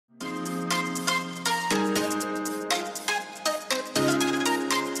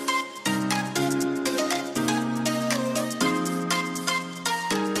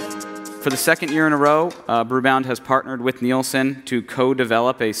For the second year in a row, Brewbound has partnered with Nielsen to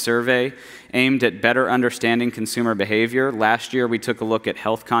co-develop a survey aimed at better understanding consumer behavior. Last year, we took a look at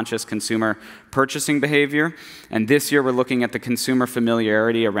health-conscious consumer purchasing behavior, and this year we're looking at the consumer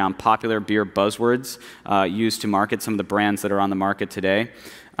familiarity around popular beer buzzwords used to market some of the brands that are on the market today.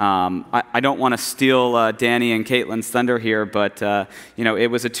 I don't want to steal Danny and Caitlyn's thunder here, but you know, it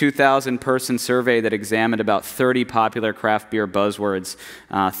was a 2,000-person survey that examined about 30 popular craft beer buzzwords,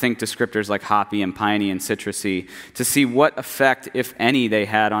 think descriptors like hoppy and piney and citrusy, to see what effect, if any, they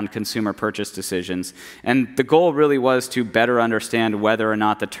had on consumer purchase decisions. And the goal really was to better understand whether or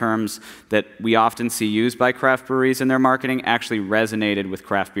not the terms that we often see used by craft breweries in their marketing actually resonated with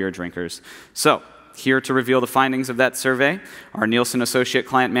craft beer drinkers. So, here to reveal the findings of that survey are Nielsen Associate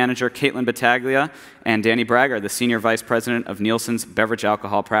Client Manager Caitlyn Battaglia and Danny Bragger, the Senior Vice President of Nielsen's Beverage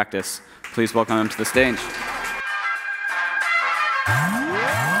Alcohol Practice. Please welcome them to the stage.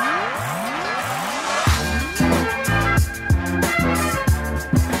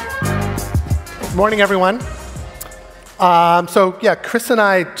 Good morning, everyone. So yeah, Chris and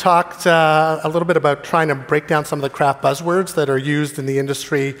I talked a little bit about trying to break down some of the craft buzzwords that are used in the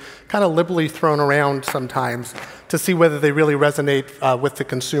industry, kind of liberally thrown around sometimes, to see whether they really resonate with the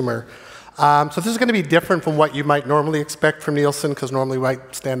consumer. So this is going to be different from what you might normally expect from Nielsen, because normally we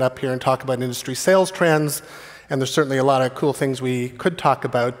might stand up here and talk about industry sales trends, and there's certainly a lot of cool things we could talk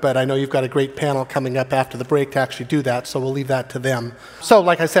about, but I know you've got a great panel coming up after the break to actually do that, so we'll leave that to them. So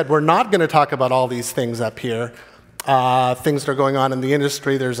like I said, we're not going to talk about all these things up here. Things that are going on in the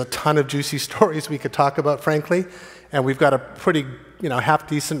industry. There's a ton of juicy stories we could talk about, frankly, and we've got a pretty,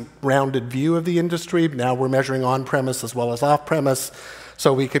 half-decent rounded view of the industry. Now we're measuring on-premise as well as off-premise,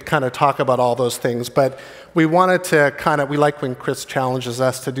 so we could kind of talk about all those things. But we wanted to we like when Chris challenges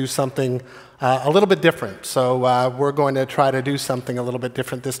us to do something a little bit different. So we're going to try to do something a little bit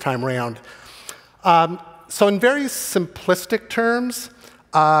different this time around. So in very simplistic terms,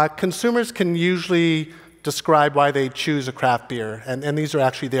 consumers can usually describe why they choose a craft beer. And these are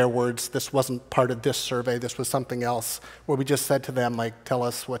actually their words. This wasn't part of this survey. This was something else where we just said to them, like, tell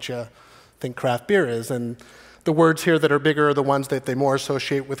us what you think craft beer is. And the words here that are bigger are the ones that they more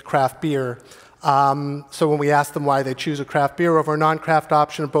associate with craft beer. So when we ask them why they choose a craft beer over a non-craft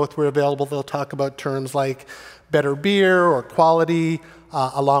option, if both were available, they'll talk about terms like better beer or quality,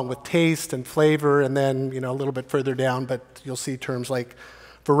 along with taste and flavor. And then, a little bit further down, but you'll see terms like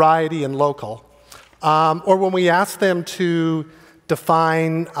variety and local. Or when we ask them to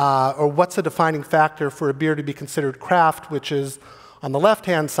define, or what's a defining factor for a beer to be considered craft, which is on the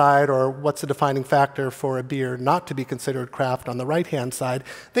left-hand side, or what's a defining factor for a beer not to be considered craft on the right-hand side,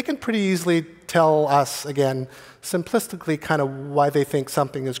 they can pretty easily tell us, again, simplistically kind of why they think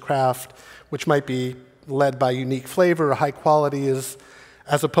something is craft, which might be led by unique flavor or high quality, as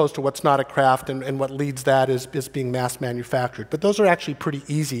opposed to what's not a craft, and what leads that is being mass manufactured. But those are actually pretty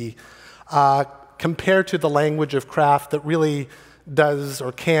easy compared to the language of craft that really does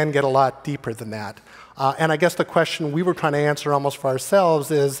or can get a lot deeper than that. And I guess the question we were trying to answer almost for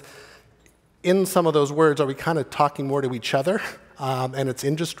ourselves is, in some of those words, are we kind of talking more to each other, and it's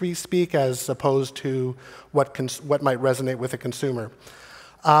industry speak, as opposed to what might resonate with a consumer?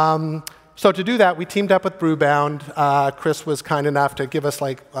 So to do that, we teamed up with Brewbound. Chris was kind enough to give us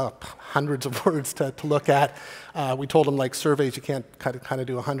like hundreds of words to look at. We told him, like surveys, you can't kind of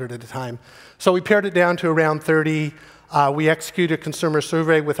do 100 at a time. So we pared it down to around 30. We executed a consumer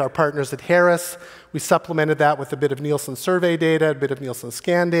survey with our partners at Harris. We supplemented that with a bit of Nielsen survey data, a bit of Nielsen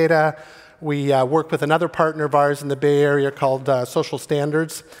scan data. We worked with another partner of ours in the Bay Area called Social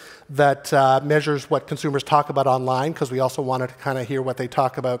Standards that measures what consumers talk about online, because we also wanted to kind of hear what they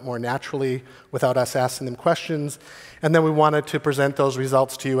talk about more naturally without us asking them questions. And then we wanted to present those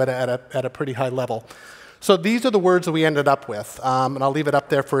results to you at a pretty high level. So these are the words that we ended up with, and I'll leave it up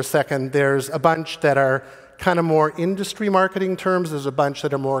there for a second. There's a bunch that are kind of more industry marketing terms. There's a bunch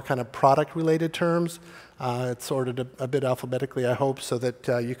that are more kind of product-related terms. It's sorted a bit alphabetically, I hope, so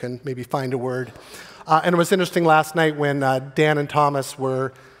that you can maybe find a word. And it was interesting last night when Dan and Thomas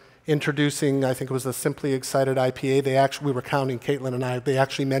were introducing, I think it was the Simply Excited IPA. We were counting, Caitlyn and I, they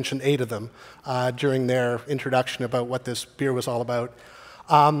actually mentioned 8 of them during their introduction about what this beer was all about.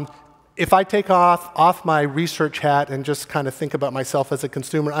 If I take off my research hat and just kind of think about myself as a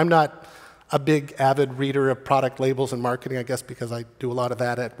consumer, I'm not a big avid reader of product labels and marketing, I guess because I do a lot of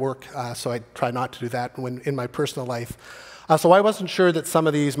that at work, so I try not to do that in my personal life. So I wasn't sure that some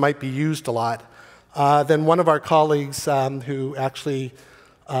of these might be used a lot. Then one of our colleagues who actually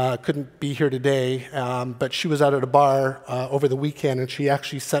couldn't be here today, but she was out at a bar over the weekend, and she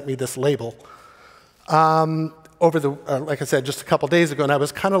actually sent me this label. over the, like I said, just a couple days ago, and I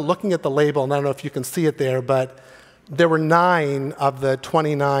was kind of looking at the label, and I don't know if you can see it there, but there were 9 of the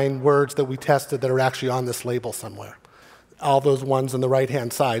 29 words that we tested that are actually on this label somewhere. All those ones on the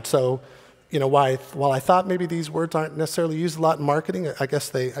right-hand side. So, you know, while I thought maybe these words aren't necessarily used a lot in marketing, I guess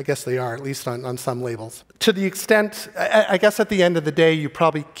they are, at least on some labels. To the extent, I guess at the end of the day, you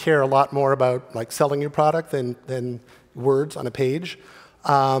probably care a lot more about like selling your product than words on a page.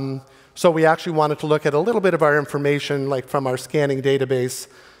 So we actually wanted to look at a little bit of our information, like from our scanning database,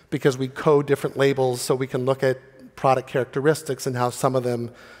 because we code different labels so we can look at product characteristics and how some of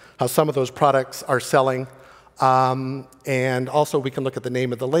those products are selling. And also we can look at the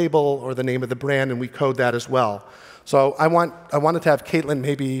name of the label or the name of the brand, and we code that as well. So I wanted to have Caitlyn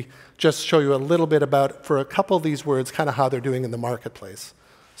maybe just show you a little bit about, for a couple of these words, kind of how they're doing in the marketplace.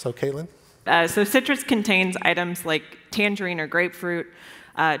 So Caitlyn? So citrus contains items like tangerine or grapefruit.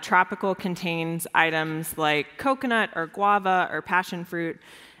 Tropical contains items like coconut or guava or passion fruit.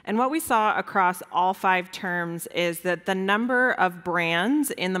 And what we saw across all 5 terms is that the number of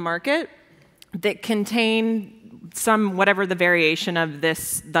brands in the market that contain some, whatever the variation of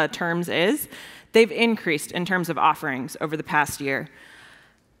the terms is, they've increased in terms of offerings over the past year.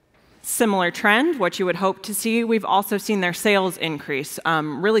 Similar trend, what you would hope to see, we've also seen their sales increase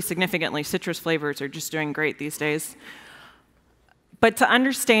really significantly. Citrus flavors are just doing great these days. But to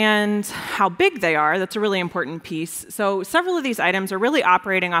understand how big they are, that's a really important piece. So several of these items are really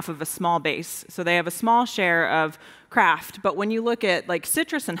operating off of a small base. So they have a small share of craft. But when you look at like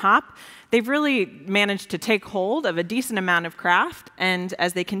citrus and hop, they've really managed to take hold of a decent amount of craft. And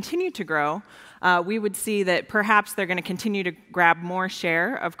as they continue to grow, we would see that perhaps they're going to continue to grab more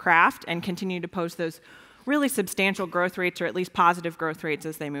share of craft and continue to post those really substantial growth rates, or at least positive growth rates,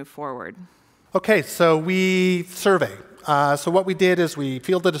 as they move forward. Okay, so we survey. So what we did is we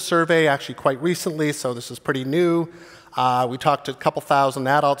fielded a survey actually quite recently, so this is pretty new. We talked to a couple thousand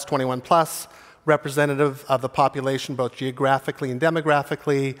adults, 21 plus, representative of the population, both geographically and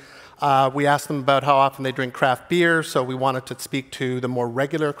demographically. We asked them about how often they drink craft beer, so we wanted to speak to the more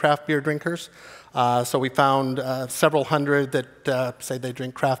regular craft beer drinkers. So we found several hundred that say they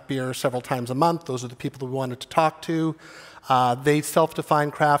drink craft beer several times a month. Those are the people we wanted to talk to. They self-define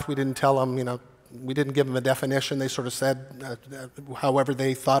craft. We didn't tell them, you know, we didn't give them a definition. They sort of said however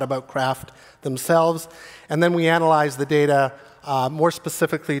they thought about craft themselves. And then we analyzed the data more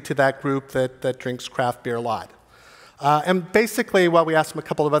specifically to that group that drinks craft beer a lot. And basically, while we asked them a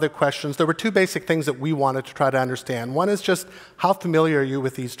couple of other questions, there were 2 basic things that we wanted to try to understand. One is just how familiar are you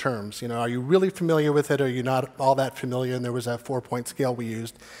with these terms? You know, are you really familiar with it, or are you not all that familiar? And there was a 4-point scale we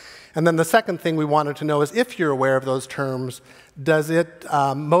used. And then the second thing we wanted to know is, if you're aware of those terms, does it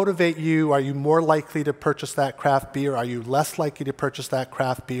motivate you? Are you more likely to purchase that craft beer? Are you less likely to purchase that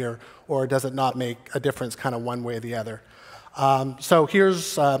craft beer? Or does it not make a difference kind of one way or the other? So here's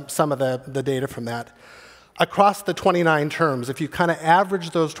some of the data from that. Across the 29 terms, if you kind of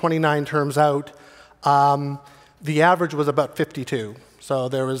average those 29 terms out, the average was about 52. So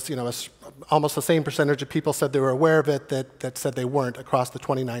there was, you know, almost the same percentage of people said they were aware of it that said they weren't across the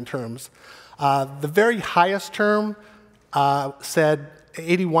 29 terms. The very highest term said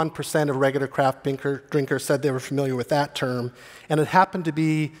 81% of regular craft drinkers said they were familiar with that term, and it happened to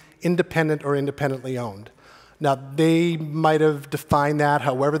be independent or independently owned. Now, they might have defined that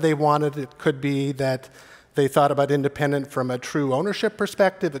however they wanted. It could be that they thought about independent from a true ownership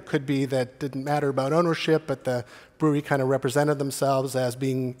perspective. It could be that it didn't matter about ownership, but the brewery kind of represented themselves as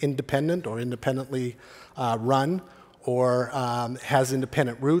being independent or independently run, or has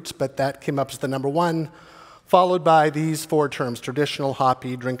independent roots, but that came up as the number 1, followed by these 4 terms: traditional,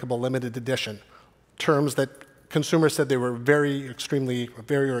 hoppy, drinkable, limited edition, terms that consumers said they were very or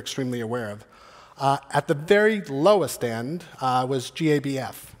extremely aware of. At the very lowest end was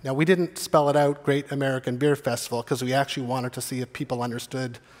GABF. Now, we didn't spell it out, Great American Beer Festival, because we actually wanted to see if people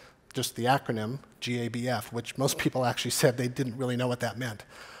understood just the acronym, GABF, which most people actually said they didn't really know what that meant.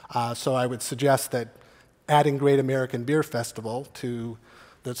 So I would suggest that adding Great American Beer Festival to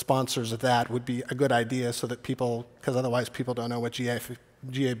the sponsors of that would be a good idea, so that people, because otherwise people don't know what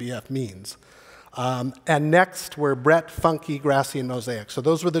GABF means. And next were Brett, Funky, Grassy, and Mosaic. So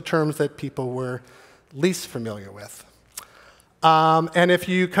those were the terms that people were least familiar with. And if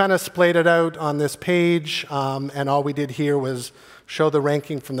you kind of splayed it out on this page, and all we did here was show the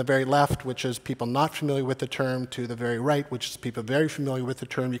ranking from the very left, which is people not familiar with the term, to the very right, which is people very familiar with the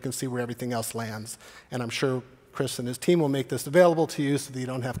term, you can see where everything else lands. And I'm sure Chris and his team will make this available to you so that you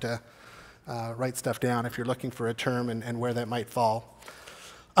don't have to write stuff down if you're looking for a term and where that might fall.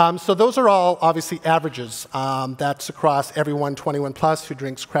 So those are all obviously averages. That's across everyone 21 plus who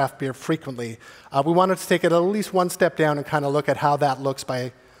drinks craft beer frequently. We wanted to take it at least one step down and kind of look at how that looks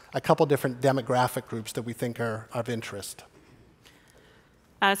by a couple different demographic groups that we think are of interest.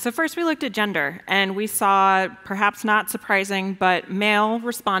 So first we looked at gender, and we saw, perhaps not surprising, but male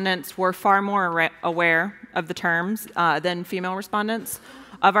respondents were far more aware of the terms than female respondents.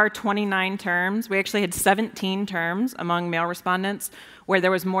 Of our 29 terms, we actually had 17 terms among male respondents where there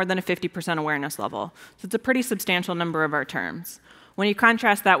was more than a 50% awareness level. So it's a pretty substantial number of our terms. When you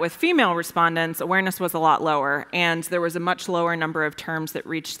contrast that with female respondents, awareness was a lot lower, and there was a much lower number of terms that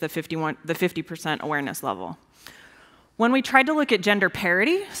reached the 50% awareness level. When we tried to look at gender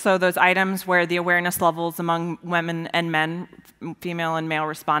parity, so those items where the awareness levels among women and men, female and male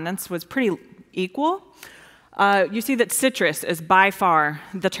respondents, was pretty equal, you see that citrus is by far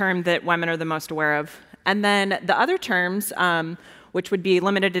the term that women are the most aware of. And then the other terms, which would be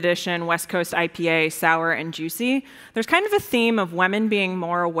limited edition, West Coast IPA, sour, and juicy, there's kind of a theme of women being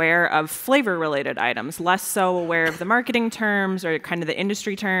more aware of flavor-related items, less so aware of the marketing terms or kind of the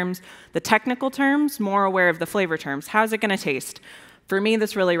industry terms, the technical terms, more aware of the flavor terms. How's it going to taste? For me,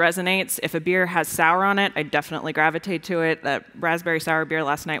 this really resonates. If a beer has sour on it, I definitely gravitate to it. That raspberry sour beer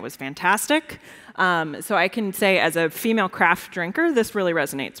last night was fantastic. So I can say, as a female craft drinker, this really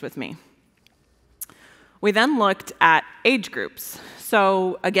resonates with me. We then looked at age groups.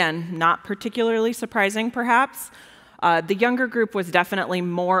 So again, not particularly surprising, perhaps. The younger group was definitely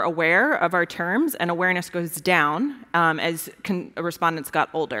more aware of our terms, and awareness goes down as respondents got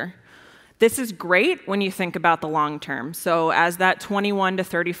older. This is great when you think about the long term. So as that 21 to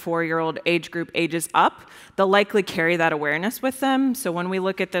 34-year-old age group ages up, they'll likely carry that awareness with them. So when we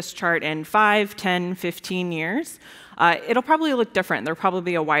look at this chart in 5, 10, 15 years, it'll probably look different. There'll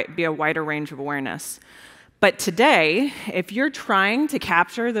probably be a wider range of awareness. But today, if you're trying to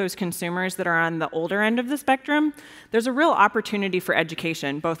capture those consumers that are on the older end of the spectrum, there's a real opportunity for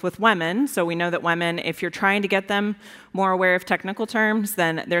education, both with women. So we know that women, if you're trying to get them more aware of technical terms,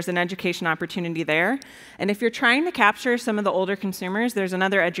 then there's an education opportunity there. And if you're trying to capture some of the older consumers, there's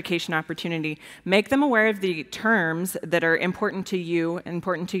another education opportunity. Make them aware of the terms that are important to you,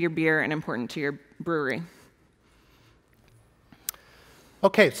 important to your beer, and important to your brewery.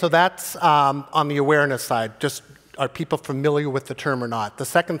 Okay, so that's on the awareness side. Just are people familiar with the term or not? The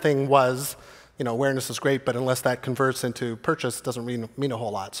second thing was, awareness is great, but unless that converts into purchase, it doesn't mean a whole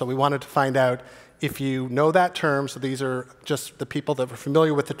lot. So we wanted to find out if you know that term, so these are just the people that were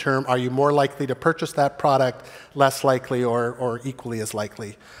familiar with the term, are you more likely to purchase that product, less likely, or equally as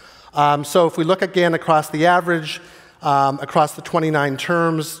likely? So if we look again across the average, across the 29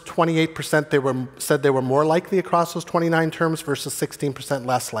 terms, 28% said they were more likely across those 29 terms versus 16%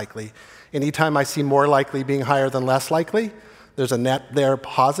 less likely. Anytime I see more likely being higher than less likely, there's a net there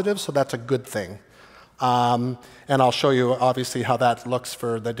positive, so that's a good thing. And I'll show you, obviously, how that looks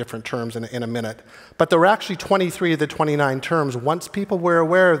for the different terms in a minute. But there were actually 23 of the 29 terms, once people were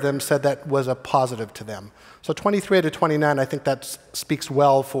aware of them, said that was a positive to them. So 23 out of 29, I think that speaks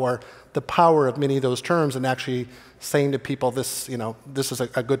well for the power of many of those terms and actually saying to people, this is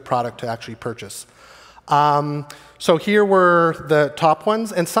a good product to actually purchase. So here were the top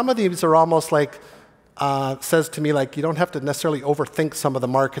ones, and some of these are almost like, says to me, like, you don't have to necessarily overthink some of the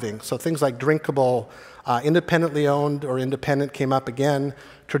marketing. So things like drinkable, independently owned or independent came up again.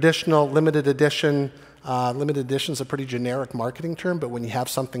 Traditional, limited edition. Limited edition is a pretty generic marketing term, but when you have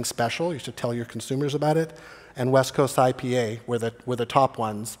something special, you should tell your consumers about it. And West Coast IPA were the top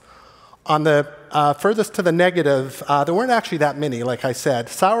ones. On the furthest to the negative, there weren't actually that many, like I said.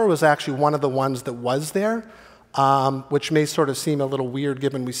 Sour was actually one of the ones that was there, which may sort of seem a little weird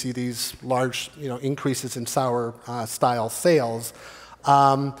given we see these large increases in sour style sales.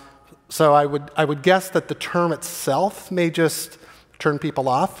 So I would guess that the term itself may just turn people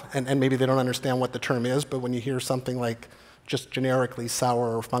off, and maybe they don't understand what the term is, but when you hear something like just generically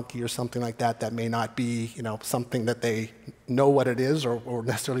sour or funky or something like that, that may not be something that they know what it is or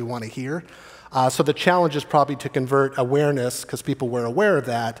necessarily want to hear. So the challenge is probably to convert awareness, because people were aware of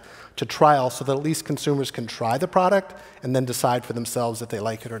that, to trial so that at least consumers can try the product and then decide for themselves if they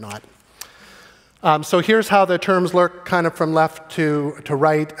like it or not. So here's how the terms look kind of from left to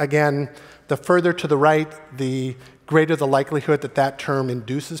right. Again, the further to the right, the greater the likelihood that that term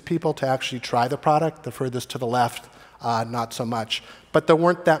induces people to actually try the product. The furthest to the left, not so much. But there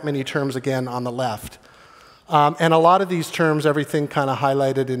weren't that many terms, again, on the left. And a lot of these terms, everything kind of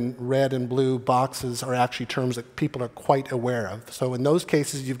highlighted in red and blue boxes, are actually terms that people are quite aware of. So in those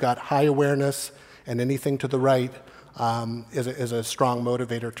cases, you've got high awareness, and anything to the right is a strong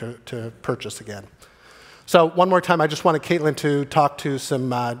motivator to purchase again. So one more time, I just wanted Caitlyn to talk to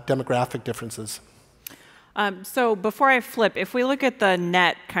some demographic differences. So before I flip, if we look at the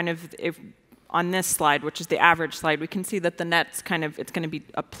net on this slide, which is the average slide, we can see that the net's it's going to be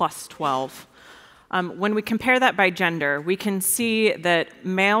a plus 12. When we compare that by gender, we can see that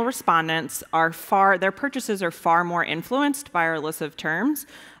male respondents their purchases are far more influenced by our list of terms,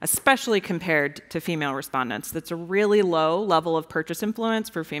 especially compared to female respondents. That's a really low level of purchase influence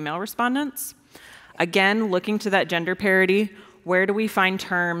for female respondents. Again, looking to that gender parity, where do we find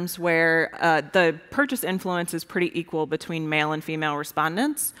terms where the purchase influence is pretty equal between male and female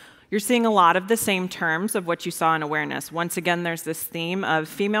respondents? You're seeing a lot of the same terms of what you saw in awareness. Once again, there's this theme of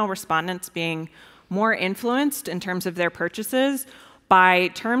female respondents being more influenced in terms of their purchases by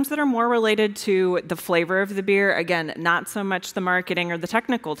terms that are more related to the flavor of the beer. Again, not so much the marketing or the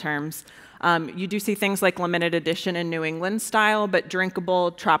technical terms. You do see things like limited edition and New England style, but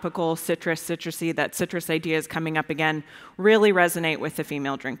drinkable, tropical, citrusy, that citrus idea is coming up again, really resonate with the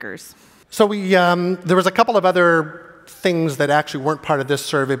female drinkers. So there was a couple of other things that actually weren't part of this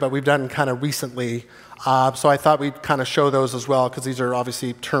survey, but we've done kind of recently. So I thought we'd kind of show those as well, because these are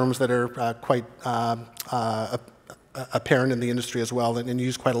obviously terms that are quite apparent in the industry as well and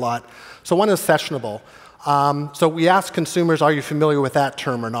used quite a lot. So one is sessionable. So we asked consumers, are you familiar with that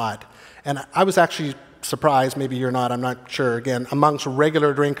term or not? And I was actually surprised, maybe you're not, I'm not sure, again, amongst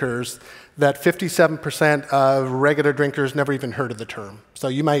regular drinkers, that 57% of regular drinkers never even heard of the term. So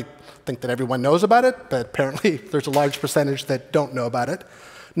you might think that everyone knows about it, but apparently there's a large percentage that don't know about it,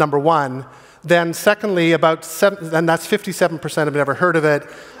 number one. Then secondly, and that's 57% have never heard of it.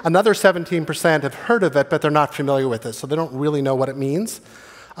 Another 17% have heard of it, but they're not familiar with it, so they don't really know what it means.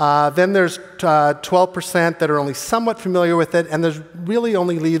 Then there's 12% that are only somewhat familiar with it, and there's really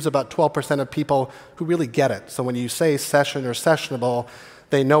only leaves about 12% of people who really get it. So when you say session or sessionable,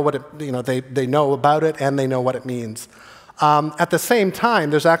 they know what it, they know about it and they know what it means. At the same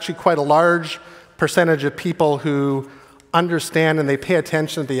time, there's actually quite a large percentage of people who understand and they pay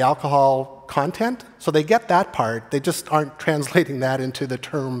attention to the alcohol content. So they get that part, they just aren't translating that into the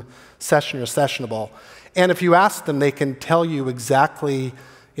term session or sessionable. And if you ask them, they can tell you exactly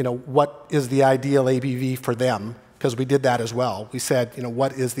what is the ideal ABV for them, because we did that as well. We said,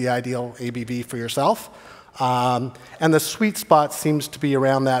 what is the ideal ABV for yourself? And the sweet spot seems to be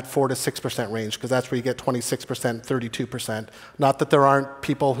around that 4 to 6% range, because that's where you get 26%, 32%. Not that there aren't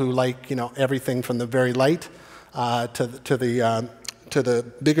people who like everything from the very light to the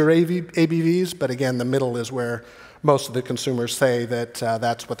bigger ABVs, but again, the middle is where most of the consumers say that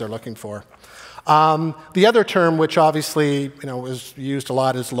that's what they're looking for. The other term, which obviously is used a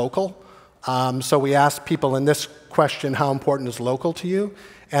lot, is local. So we asked people in this question, how important is local to you?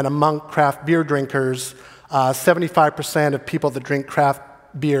 And among craft beer drinkers, 75% of people that drink craft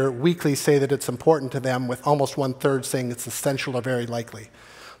beer weekly say that it's important to them, with almost 1/3 saying it's essential or very likely.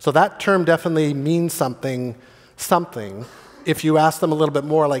 So that term definitely means something. If you ask them a little bit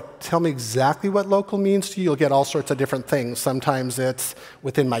more, like, tell me exactly what local means to you, you'll get all sorts of different things. Sometimes it's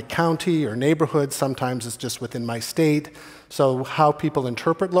within my county or neighborhood, sometimes it's just within my state. So how people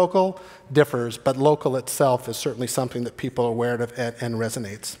interpret local differs, but local itself is certainly something that people are aware of and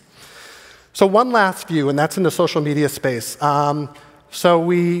resonates. So one last view, and that's in the social media space. This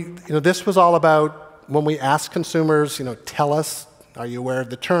was all about when we asked consumers, tell us, are you aware of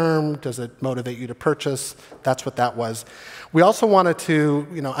the term? Does it motivate you to purchase? That's what that was. We also wanted to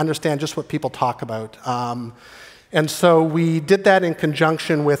understand just what people talk about. And so we did that in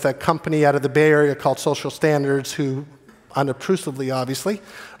conjunction with a company out of the Bay Area called Social Standards, who unobtrusively, obviously,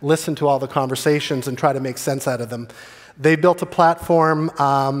 listen to all the conversations and try to make sense out of them. They built a platform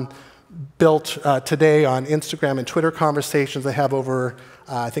built today on Instagram and Twitter conversations. They have over,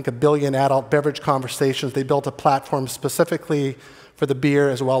 I think, 1 billion adult beverage conversations. They built a platform specifically for the beer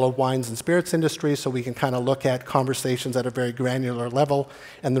as well as wines and spirits industry, so we can kind of look at conversations at a very granular level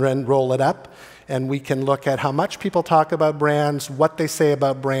and then roll it up. And we can look at how much people talk about brands, what they say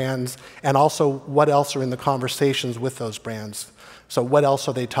about brands, and also what else are in the conversations with those brands. So what else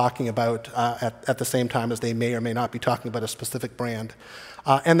are they talking about at the same time as they may or may not be talking about a specific brand.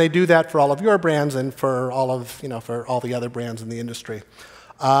 And they do that for all of your brands and for all of, for all the other brands in the industry.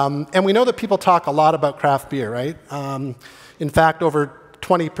 And we know that people talk a lot about craft beer, right? In fact, over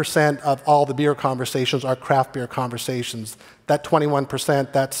 20% of all the beer conversations are craft beer conversations. That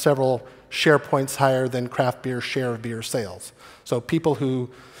 21%, that's several share points higher than craft beer share of beer sales. So people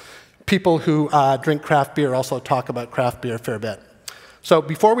who drink craft beer also talk about craft beer a fair bit. So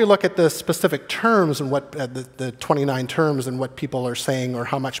before we look at the specific terms and what the 29 terms and what people are saying or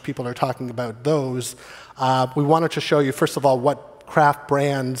how much people are talking about those, we wanted to show you, first of all, what craft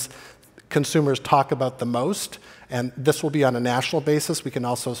brands consumers talk about the most. And this will be on a national basis. We can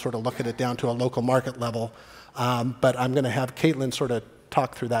also sort of look at it down to a local market level. But I'm going to have Caitlyn sort of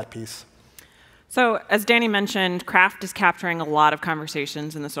talk through that piece. So as Danny mentioned, craft is capturing a lot of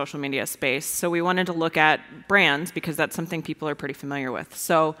conversations in the social media space. So we wanted to look at brands because that's something people are pretty familiar with.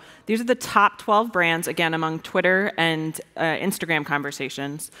 So these are the top 12 brands, again, among Twitter and Instagram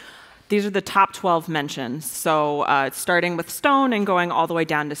conversations. These are the top 12 mentions. So starting with Stone and going all the way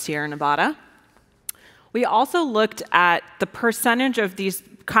down to Sierra Nevada. We also looked at the percentage of these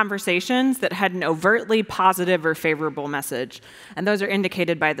conversations that had an overtly positive or favorable message. And those are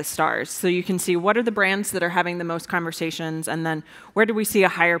indicated by the stars. So you can see what are the brands that are having the most conversations, and then where do we see a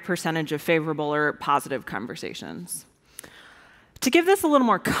higher percentage of favorable or positive conversations. To give this a little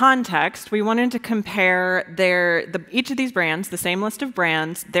more context, we wanted to compare each of these brands, the same list of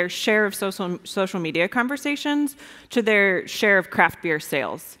brands, their share of social media conversations to their share of craft beer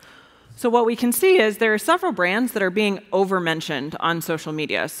sales. So what we can see is there are several brands that are being over-mentioned on social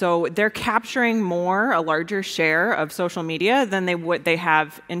media. So they're capturing a larger share of social media than they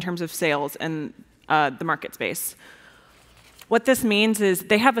have in terms of sales in the market space. What this means is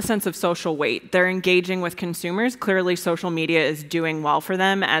they have a sense of social weight. They're engaging with consumers. Clearly, social media is doing well for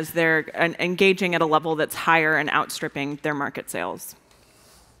them as they're engaging at a level that's higher and outstripping their market sales.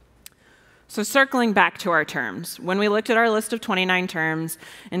 So circling back to our terms, when we looked at our list of 29 terms,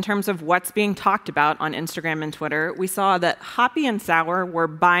 in terms of what's being talked about on Instagram and Twitter, we saw that hoppy and sour were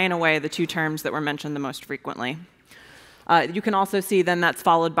by and away the two terms that were mentioned the most frequently. You can also see then that's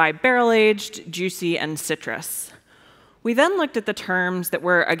followed by barrel-aged, juicy, and citrus. We then looked at the terms that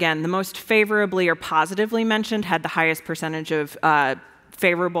were, again, the most favorably or positively mentioned, had the highest percentage of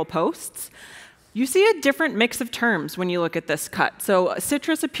favorable posts. You see a different mix of terms when you look at this cut. So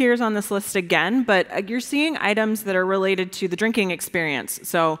citrus appears on this list again, but you're seeing items that are related to the drinking experience.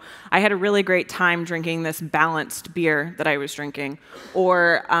 So I had a really great time drinking this balanced beer that I was drinking.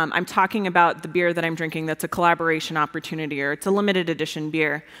 Or I'm talking about the beer that I'm drinking that's a collaboration opportunity, or it's a limited edition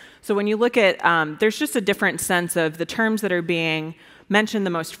beer. So when you look at, there's just a different sense of the terms that are being mentioned the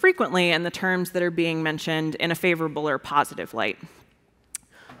most frequently and the terms that are being mentioned in a favorable or positive light.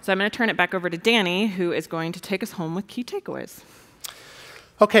 So I'm going to turn it back over to Danny, who is going to take us home with key takeaways.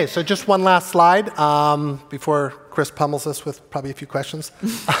 OK, so just one last slide before Chris pummels us with probably a few questions.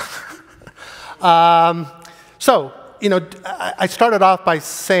 So, I started off by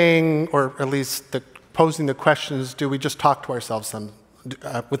saying, or at least posing the questions, do we just talk to ourselves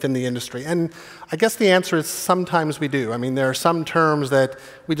within the industry? And I guess the answer is sometimes we do. I mean, there are some terms that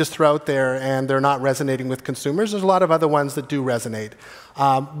we just throw out there and they're not resonating with consumers. There's a lot of other ones that do resonate.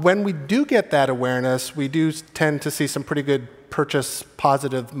 When we do get that awareness, we do tend to see some pretty good purchase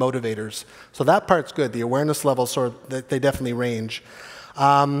positive motivators. So that part's good. The awareness levels, they definitely range.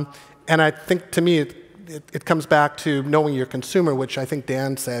 And I think, to me, it comes back to knowing your consumer, which I think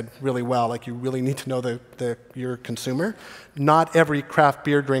Dan said really well. Like, you really need to know your consumer. Not every craft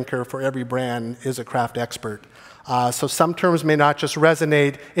beer drinker for every brand is a craft expert. So some terms may not just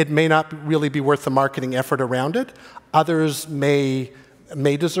resonate. It may not really be worth the marketing effort around it. Others may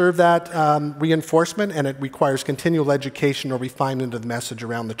deserve that reinforcement, and it requires continual education or refinement of the message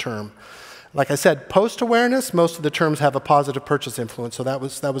around the term. Like I said, post-awareness, most of the terms have a positive purchase influence, so that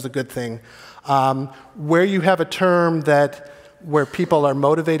was a good thing. Where you have a term where people are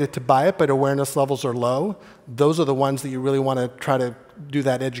motivated to buy it, but awareness levels are low, those are the ones that you really want to try to do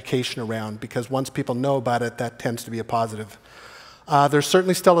that education around, because once people know about it, that tends to be a positive. There's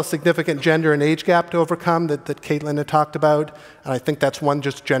certainly still a significant gender and age gap to overcome that Caitlyn had talked about, and I think that's one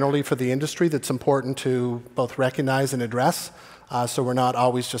just generally for the industry that's important to both recognize and address. So we're not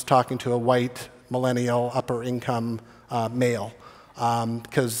always just talking to a white, millennial, upper-income male.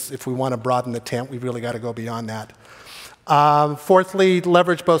 Because if we want to broaden the tent, we've really got to go beyond that. Fourthly,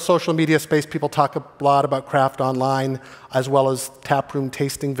 leverage both social media space. People talk a lot about craft online, as well as taproom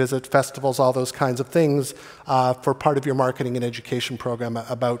tasting visits, festivals, all those kinds of things for part of your marketing and education program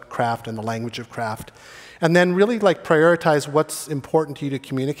about craft and the language of craft. And then really prioritize what's important to you to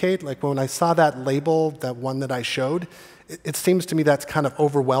communicate. Like when I saw that label, that one that I showed, it seems to me that's kind of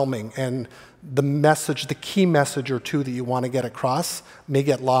overwhelming, and the message, the key message or two that you want to get across may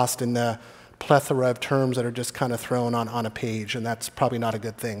get lost in the plethora of terms that are just kind of thrown on a page, and that's probably not a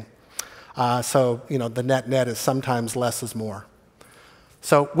good thing. So, the net is sometimes less is more.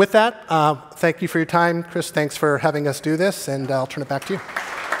 So with that, thank you for your time. Chris, thanks for having us do this, and I'll turn it back to you.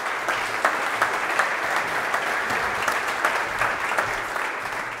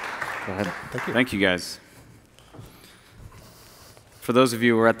 Go ahead. Thank you. Thank you, guys. For those of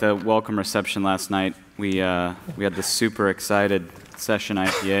you who were at the welcome reception last night, we had this super excited Session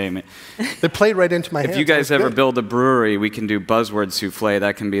IPA. They played right into my hands. If you guys ever build a brewery, we can do Buzzwords Souffle.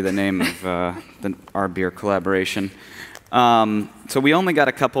 That can be the name of our beer collaboration. So we only got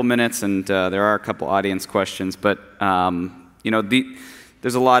a couple minutes, and there are a couple audience questions, but you know,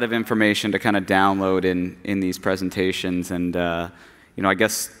 there's a lot of information to kind of download in these presentations, and you know, I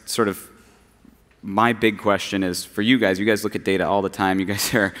guess sort of my big question is for you guys. You guys look at data all the time. You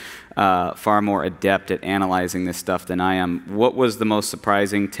guys are far more adept at analyzing this stuff than I am. What was the most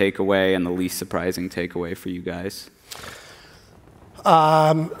surprising takeaway and the least surprising takeaway for you guys?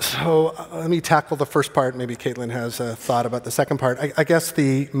 So let me tackle the first part. Maybe Caitlyn has a thought about the second part. I guess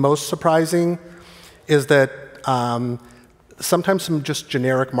the most surprising is that sometimes some just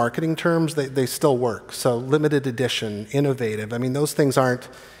generic marketing terms, they still work. So limited edition, innovative. I mean, those things aren't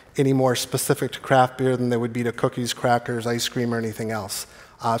any more specific to craft beer than they would be to cookies, crackers, ice cream, or anything else.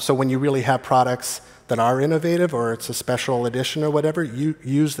 So when you really have products that are innovative, or it's a special edition or whatever, you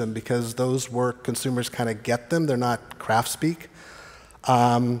use them because those work. Consumers kind of get them. They're not craft speak.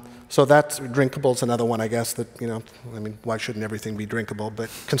 So that's drinkable is another one, I guess, that, you know, I mean, why shouldn't everything be drinkable? But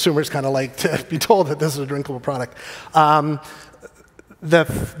consumers kind of like to be told that this is a drinkable product.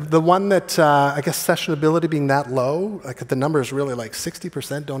 The one that, I guess, sessionability being that low, like the number is really like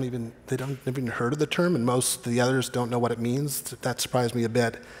 60% they don't even heard of the term, and most of the others don't know what it means. That surprised me a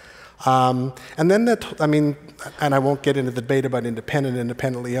bit. And then I mean, and I won't get into the debate about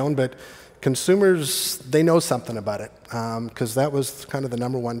independently owned, but consumers, they know something about it, because that was kind of the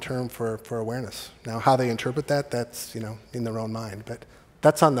 #1 term for awareness. Now, how they interpret that, that's, you know, in their own mind, but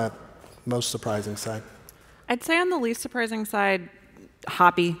that's on the most surprising side. I'd say on the least surprising side,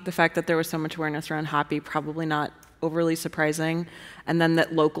 hoppy, the fact that there was so much awareness around hoppy, probably not overly surprising. And then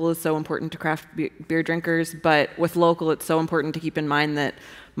that local is so important to craft beer drinkers, but with local, it's so important to keep in mind that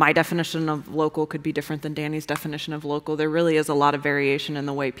my definition of local could be different than Danny's definition of local. There really is a lot of variation in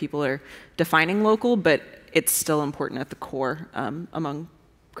the way people are defining local, but it's still important at the core among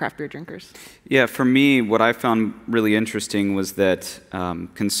craft beer drinkers. Yeah, for me, what I found really interesting was that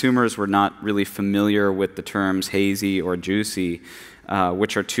consumers were not really familiar with the terms hazy or juicy,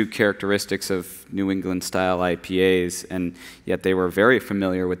 which are two characteristics of New England style IPAs, and yet they were very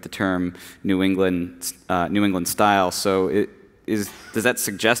familiar with the term New England style. So does that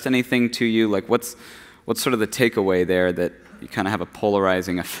suggest anything to you? Like, what's sort of the takeaway there, that you kind of have a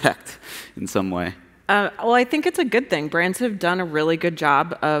polarizing effect in some way? Well, I think it's a good thing. Brands have done a really good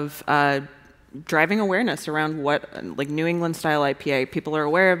job of driving awareness around what, like, New England style IPA. People are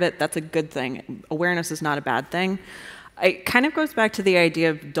aware of it. That's a good thing. Awareness is not a bad thing. It kind of goes back to the idea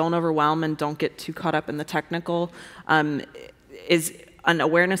of don't overwhelm and don't get too caught up in the technical. Is an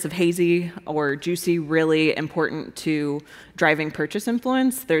awareness of hazy or juicy really important to driving purchase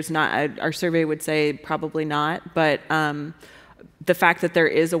influence? There's not. Our survey would say probably not, but the fact that there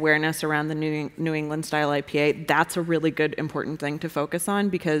is awareness around the New England style IPA, that's a really good, important thing to focus on,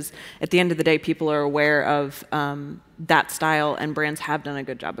 because at the end of the day, people are aware of that style, and brands have done a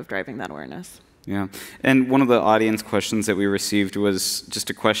good job of driving that awareness. Yeah, and one of the audience questions that we received was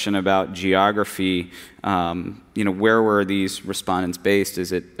just a question about geography. You know, where were these respondents based?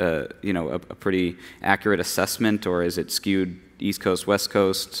 Is it you know, a pretty accurate assessment, or is it skewed East Coast, West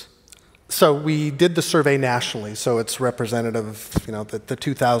Coast? So we did the survey nationally, so it's representative. You know, the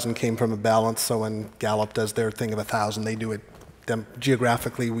 2,000 came from a balance. So when Gallup does their thing of 1,000, they do it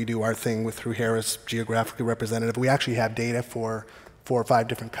geographically. We do our thing through Harris, geographically representative. We actually have data for 4 or 5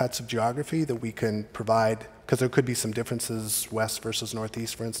 different cuts of geography that we can provide, because there could be some differences west versus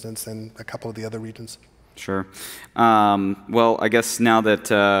northeast, for instance, and a couple of the other regions. Sure. Well, I guess now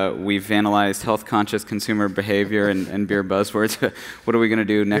that we've analyzed health-conscious consumer behavior and beer buzzwords, what are we going to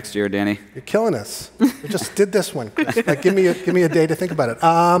do next year, Danny? You're killing us. We just did this one. Like, give me a day to think about it.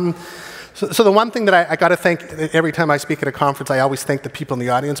 So the one thing that I got to thank every time I speak at a conference, I always thank the people in the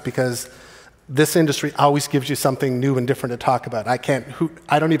audience, because this industry always gives you something new and different to talk about. I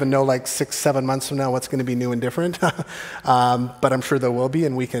don't even know, like 6-7 months from now, what's going to be new and different, but I'm sure there will be,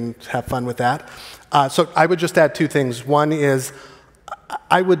 and we can have fun with that. So I would just add 2 things. One is,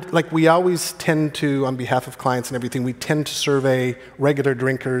 we always tend to, on behalf of clients and everything, we tend to survey regular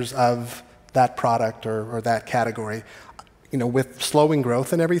drinkers of that product or that category. You know, with slowing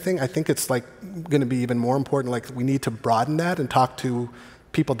growth and everything, I think it's like going to be even more important. Like, we need to broaden that and talk to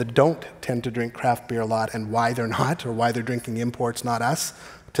people that don't tend to drink craft beer a lot, and why they're not, or why they're drinking imports, not us,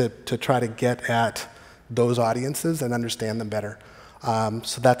 to try to get at those audiences and understand them better.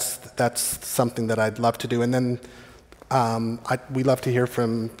 So that's something that I'd love to do. And then we love to hear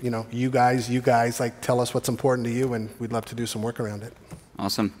from you guys. Like, tell us what's important to you, and we'd love to do some work around it.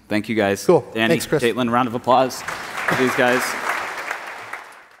 Awesome. Thank you, guys. Cool. Danny, Thanks, Chris. Caitlyn, round of applause for these guys.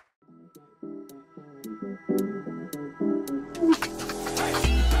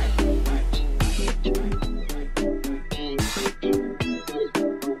 Sure.